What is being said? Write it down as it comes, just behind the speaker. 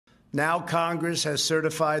Now Congress has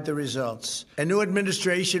certified the results. A new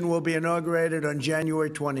administration will be inaugurated on January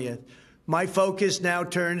 20th. My focus now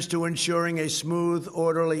turns to ensuring a smooth,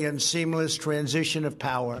 orderly, and seamless transition of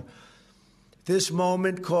power. This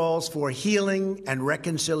moment calls for healing and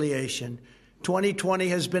reconciliation. 2020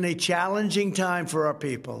 has been a challenging time for our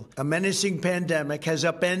people. A menacing pandemic has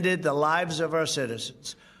upended the lives of our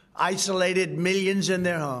citizens, isolated millions in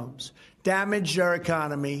their homes, damaged our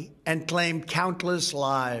economy, and claimed countless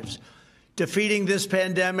lives. Defeating this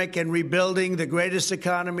pandemic and rebuilding the greatest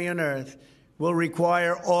economy on earth will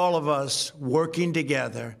require all of us working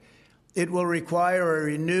together. It will require a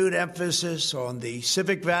renewed emphasis on the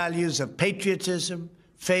civic values of patriotism,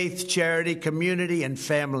 faith, charity, community, and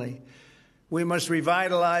family. We must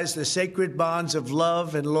revitalize the sacred bonds of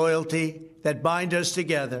love and loyalty that bind us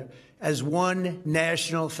together as one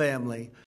national family.